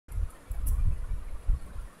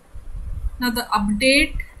Now the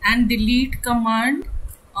update and delete command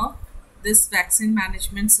of this vaccine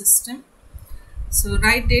management system. So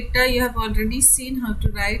write data, you have already seen how to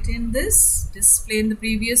write in this. Display, in the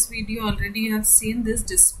previous video already you have seen this.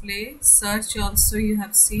 Display, search also you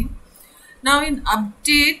have seen. Now in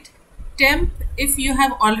update, temp if you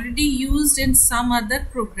have already used in some other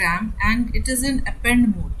program and it is in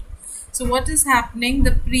append mode. So what is happening,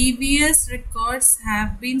 the previous records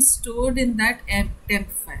have been stored in that temp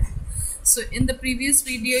file. So in the previous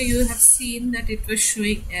video you have seen that it was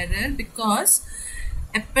showing error because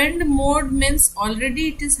append mode means already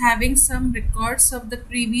it is having some records of the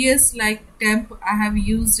previous, like temp I have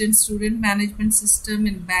used in student management system,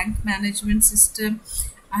 in bank management system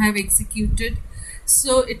I have executed.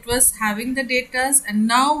 So it was having the data, and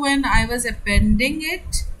now when I was appending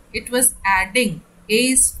it, it was adding.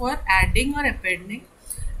 A is for adding or appending.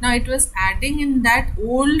 Now it was adding in that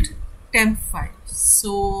old temp file.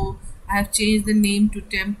 So I have changed the name to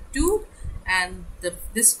temp2 and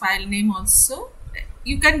this file name also.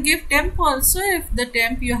 You can give temp also if the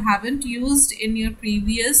temp you haven't used in your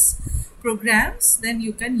previous programs, then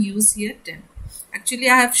you can use here temp. Actually,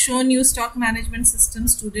 I have shown you stock management system,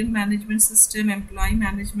 student management system, employee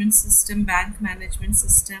management system, bank management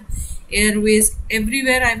system, airways,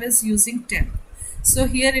 everywhere I was using temp. So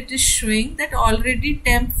here it is showing that already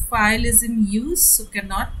temp file is in use, so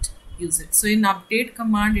cannot use it. So in update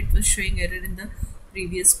command it was showing error in the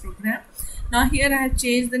previous program. Now here I have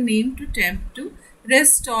changed the name to temp2.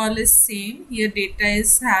 Rest all is same. Here data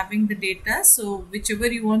is having the data, so whichever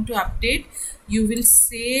you want to update you will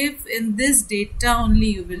save in this data only,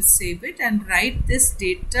 you will save it and write this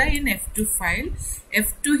data in F2 file.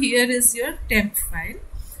 F2 here is your temp file.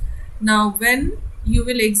 Now when you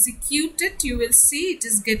will execute it, you will see it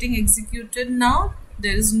is getting executed now.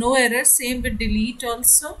 There is no error. Same with delete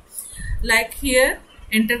also. Like here,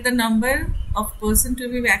 enter the number of person to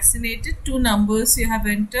be vaccinated. Two numbers you have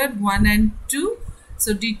entered, 1 and 2.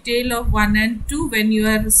 So detail of 1 and 2, when you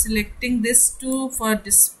are selecting this 2 for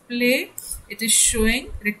display, it is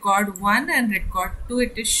showing record 1 and record 2,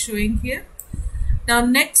 it is showing here. Now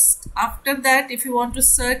next, after that, if you want to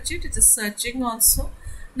search it, it is searching also.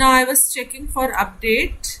 Now I was checking for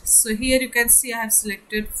update. So here you can see I have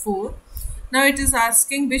selected 4. Now it is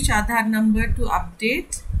asking which Aadhaar number to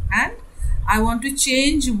update, and I want to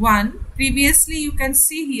change 1. Previously you can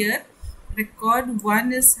see here record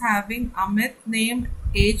 1 is having Amit, name,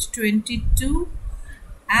 age 22,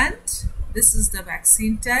 and this is the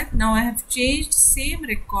vaccine type. Now I have changed same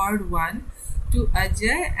record 1 to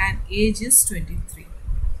Ajay and age is 23.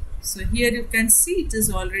 So here you can see it is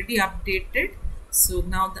already updated. So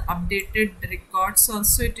now the updated records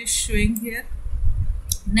also it is showing here.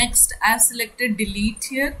 Next I have selected delete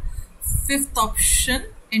here. Fifth option,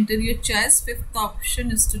 enter your choice. Fifth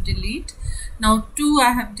option is to delete. Now 2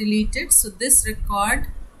 I have deleted. So this record,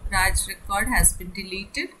 Raj record, has been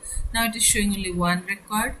deleted. Now it is showing only 1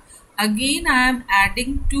 record. Again I am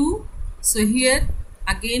adding 2. So here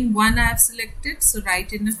again 1 I have selected. So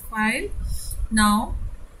write in a file. Now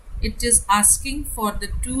it is asking for the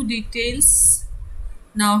 2 details.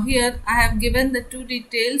 Now here I have given the 2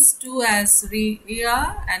 details, 2 as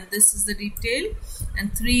Riya and this is the detail,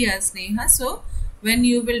 and 3 as Neha. So when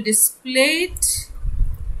you will display it,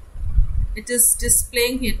 it is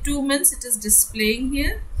displaying here. 2 means it is displaying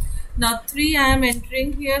here. Now 3 I am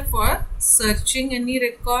entering here for searching any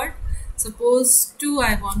record. Suppose 2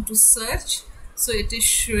 I want to search. So it is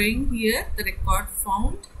showing here the record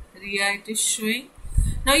found. Riya it is showing.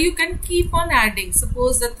 Now you can keep on adding.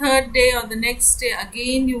 Suppose the third day or the next day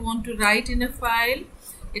again you want to write in a file.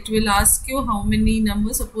 It will ask you how many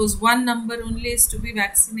numbers. Suppose 1 number only is to be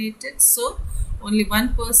vaccinated. So only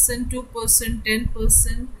 1 person, 2 person, 10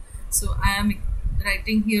 person. So I am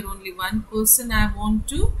writing here only 1 person. I want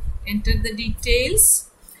to enter the details.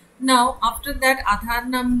 Now after that Aadhaar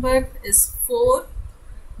number is 4.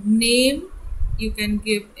 Name, you can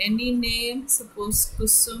give any name. Suppose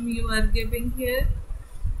Kusum you are giving here.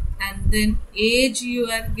 And then age you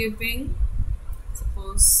are giving,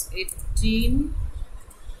 suppose 18,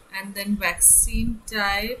 and then vaccine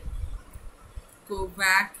type,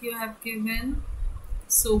 Covax you have given.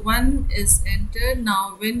 So 1 is entered.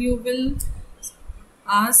 Now when you will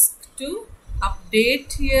ask to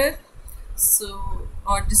update here, so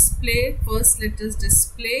or display, first let us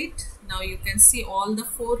display it. Now you can see all the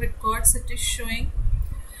 4 records it is showing.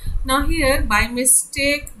 Now here by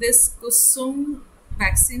mistake this Kusum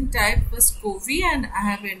vaccine type was COVID and I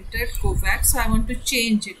have entered Covax, so I want to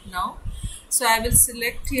change it now. So I will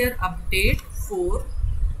select here update 4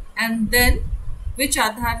 and then which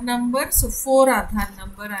Aadhaar number, so 4 Aadhaar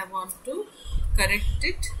number I want to correct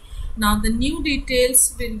it. Now the new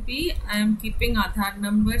details will be, I am keeping Aadhaar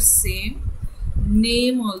number same,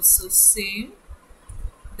 name also same,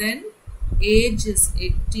 then age is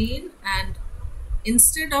 18, and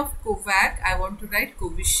instead of Covax I want to write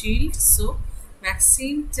Covishield. So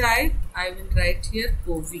vaccine type I will write here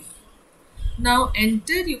Covi. Now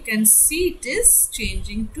enter, you can see it is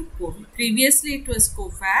changing to Covi. Previously it was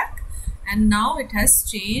Covax and now it has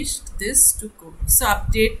changed this to Covi. So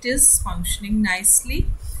update is functioning nicely.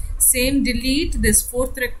 Same delete, this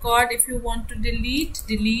fourth record if you want to delete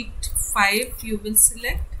 5 you will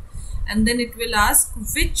select, and then it will ask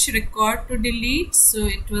which record to delete. So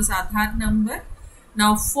it was Aadhaar number.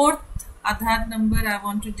 Now fourth Aadhaar number I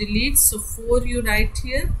want to delete, so 4 you write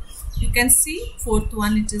here. You can see fourth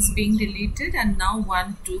one it is being deleted, and now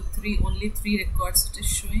 1, 2, 3, only 3 records it is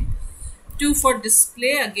showing. 2 for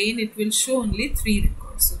display, again it will show only 3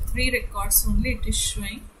 records. So 3 records only it is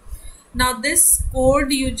showing. Now this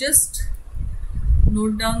code, you just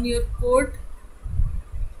note down your code.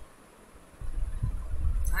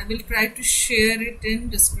 I will try to share it in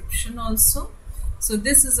description also. So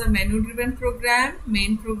this is a menu driven program,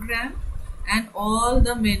 main program, and all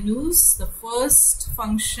the menus, the first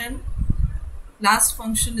function, last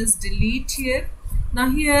function is delete here. Now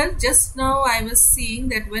here, just now I was seeing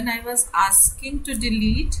that when I was asking to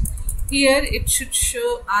delete, here it should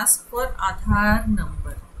show ask for Aadhaar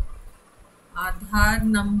number. Aadhaar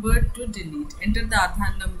number to delete. Enter the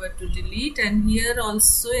Aadhaar number to delete, and here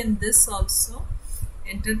also in this also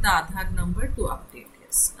enter the Aadhaar number to update.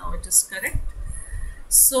 Yes, now it is correct.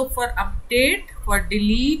 So for update, for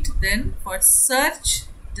delete, then for search,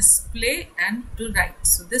 display, and to write.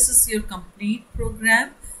 So this is your complete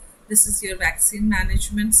program. This is your vaccine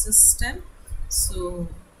management system. So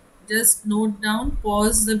just note down,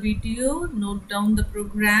 pause the video, note down the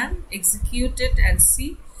program, execute it and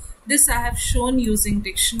see. This I have shown using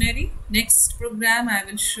dictionary. Next program I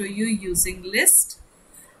will show you using list,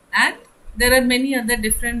 and there are many other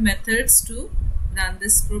different methods to run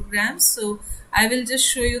this program. So I will just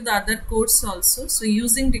show you the other codes also. So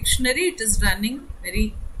using dictionary it is running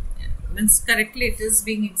very correctly, it is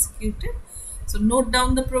being executed. So note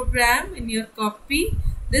down the program in your copy.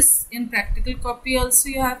 This in practical copy also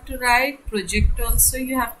you have to write, project also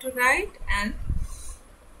you have to write, and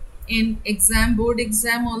in exam, board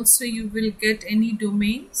exam also you will get any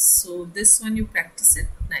domain. So this one you practice it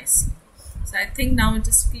nicely. So I think now it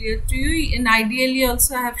is clear to you. In ideally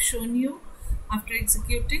also I have shown you after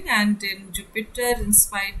executing, and in Jupyter, in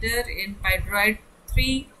Spider, in Pydroid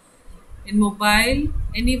 3, in mobile,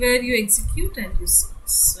 anywhere you execute and you see.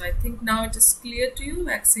 So I think now it is clear to you.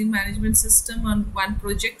 Vaccine management system on one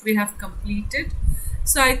project we have completed.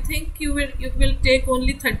 So I think you will take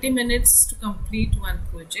only 30 minutes to complete one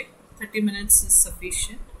project. 30 minutes is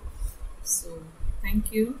sufficient. So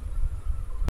thank you.